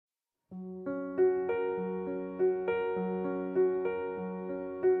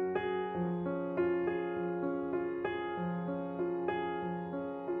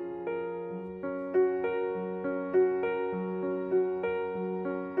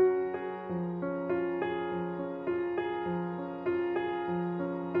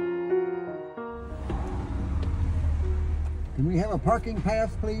we have a parking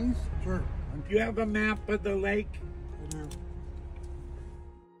pass, please? Sure. Do you have a map of the lake? I do.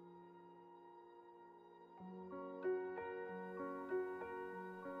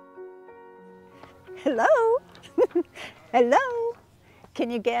 Hello. Hello.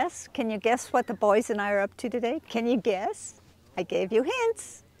 Can you guess? Can you guess what the boys and I are up to today? Can you guess? I gave you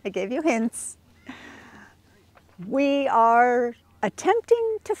hints. I gave you hints. We are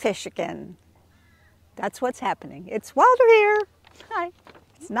attempting to fish again. That's what's happening. It's Wilder here. Hi.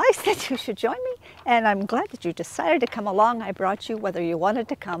 It's nice that you should join me, and I'm glad that you decided to come along. I brought you whether you wanted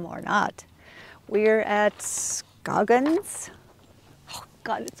to come or not. We're at Scoggins. Oh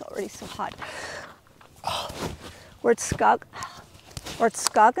God, it's already so hot. We're at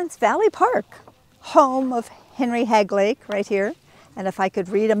Scoggins Valley Park, home of Henry Hagg Lake right here. And if I could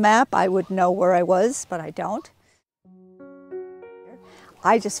read a map, I would know where I was, but I don't.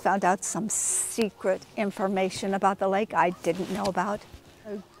 I just found out some secret information about the lake I didn't know about.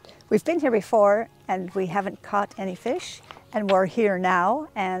 We've been here before and we haven't caught any fish, and we're here now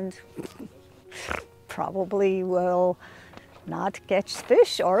and probably will not catch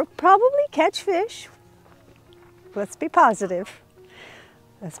fish or probably catch fish. Let's be positive.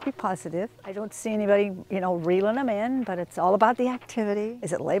 Let's be positive. I don't see anybody, reeling them in, but it's all about the activity.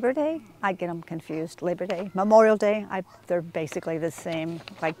 Is it Labor Day? I get them confused. Labor Day, Memorial Day, they're basically the same,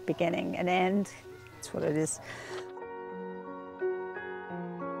 like beginning and end. That's what it is.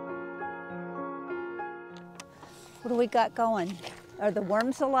 What do we got going? Are the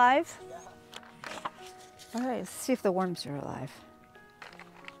worms alive? All right, let's see if the worms are alive.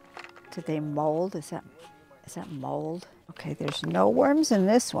 Did they mold? Is that mold? Okay, there's no worms in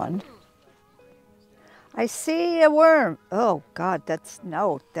this one. I see a worm. Oh God, that's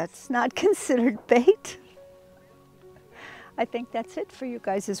not considered bait. I think that's it for you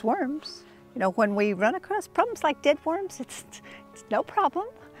guys as worms. When we run across problems like dead worms, it's no problem.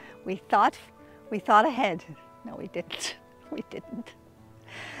 We thought ahead. No, we didn't. We didn't.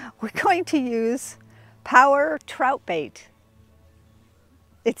 We're going to use power trout bait.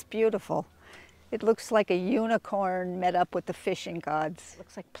 It's beautiful. It looks like a unicorn met up with the fishing gods. It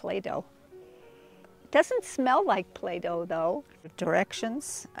looks like Play-Doh. It doesn't smell like Play-Doh though.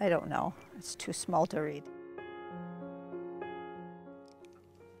 Directions, I don't know. It's too small to read.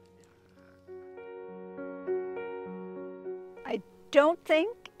 I don't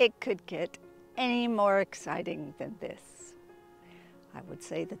think it could get any more exciting than this. I would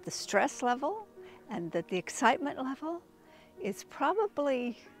say that the stress level and that the excitement level is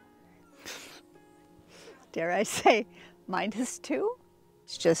probably, dare I say, -2.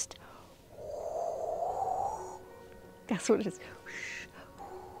 It's just, that's what it is.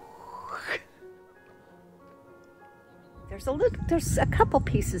 There's a couple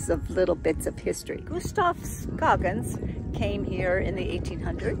pieces of little bits of history. Gustav Scoggins came here in the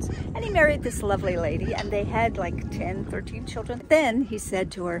 1800s and he married this lovely lady and they had like 10, 13 children. Then he said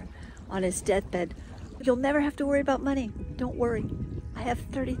to her on his deathbed, "You'll never have to worry about money. Don't worry. I have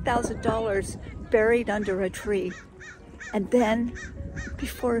 $30,000 buried under a tree." And then,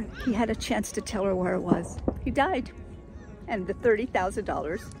 before he had a chance to tell her where it was, he died. And the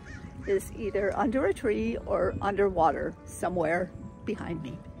 $30,000 is either under a tree or underwater somewhere behind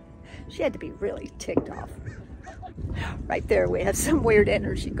me. She had to be really ticked off. Right there, we have some weird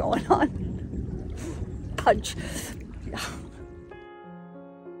energy going on. Punch.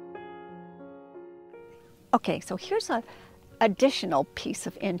 Okay, so here's an additional piece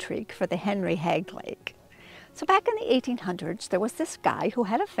of intrigue for the Henry Hagg Lake. So back in the 1800s, there was this guy who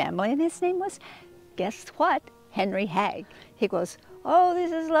had a family and his name was, guess what? Henry Hagg. He goes, "Oh,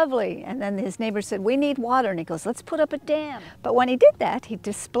 this is lovely." And then his neighbor said, "We need water." And he goes, "Let's put up a dam." But when he did that, he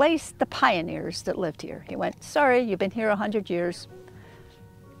displaced the pioneers that lived here. He went, "Sorry, you've been here 100 years.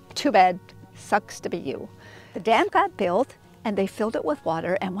 Too bad, sucks to be you." The dam got built and they filled it with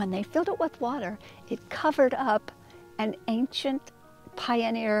water. And when they filled it with water, it covered up an ancient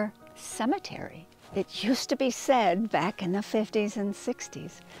pioneer cemetery. It used to be said back in the 50s and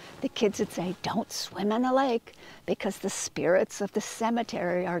 60s, the kids would say, "Don't swim in the lake because the spirits of the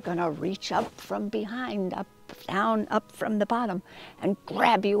cemetery are going to reach up from behind, up, down, up from the bottom, and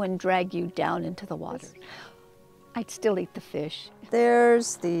grab you and drag you down into the water." I'd still eat the fish.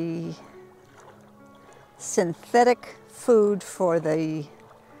 There's the synthetic food for the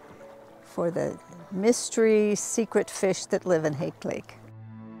mystery secret fish that live in Hagg Lake.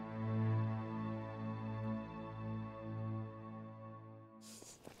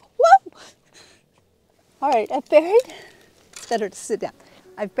 Whoa! All right, I've buried. It's better to sit down.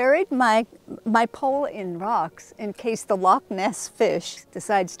 I've buried my pole in rocks in case the Loch Ness fish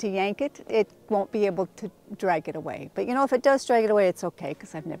decides to yank it. It won't be able to drag it away. But you know, if it does drag it away, it's okay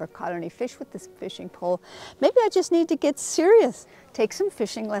because I've never caught any fish with this fishing pole. Maybe I just need to get serious. Take some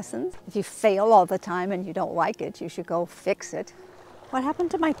fishing lessons. If you fail all the time and you don't like it, you should go fix it. What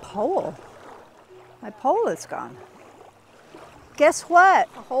happened to my pole? My pole is gone. Guess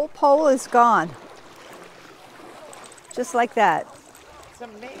what? The whole pole is gone. Just like that. It's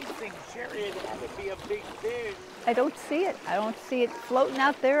amazing, Sherry. It had to be a big fish. I don't see it. I don't see it floating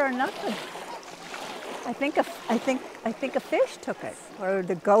out there or nothing. I think a fish took it, or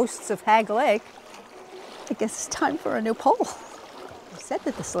the ghosts of Hagg Lake. I guess it's time for a new pole. I said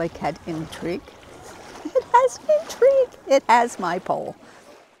that this lake had intrigue. It has intrigue. It has my pole.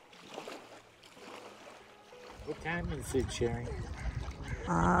 What time is it, Sherry?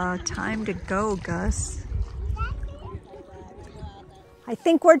 Time to go, Gus. I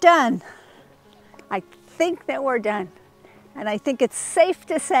think we're done. I think that we're done. And I think it's safe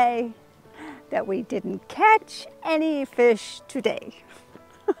to say that we didn't catch any fish today.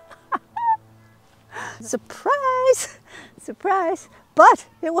 Surprise! Surprise! But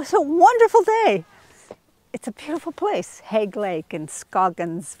it was a wonderful day. It's a beautiful place, Hagg Lake in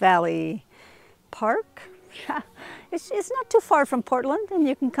Scoggins Valley Park. It's not too far from Portland, and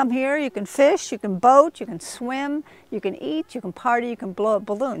you can come here, you can fish, you can boat, you can swim, you can eat, you can party, you can blow up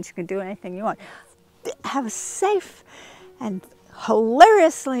balloons, you can do anything you want. Have a safe and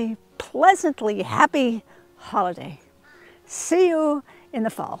hilariously, pleasantly happy holiday. See you in the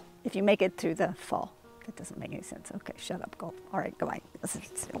fall, if you make it through the fall. That doesn't make any sense. Okay, shut up, go. All right, goodbye. See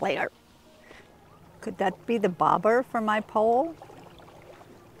you later. Could that be the bobber for my pole?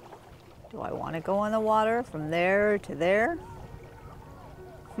 Do I want to go in the water from there to there?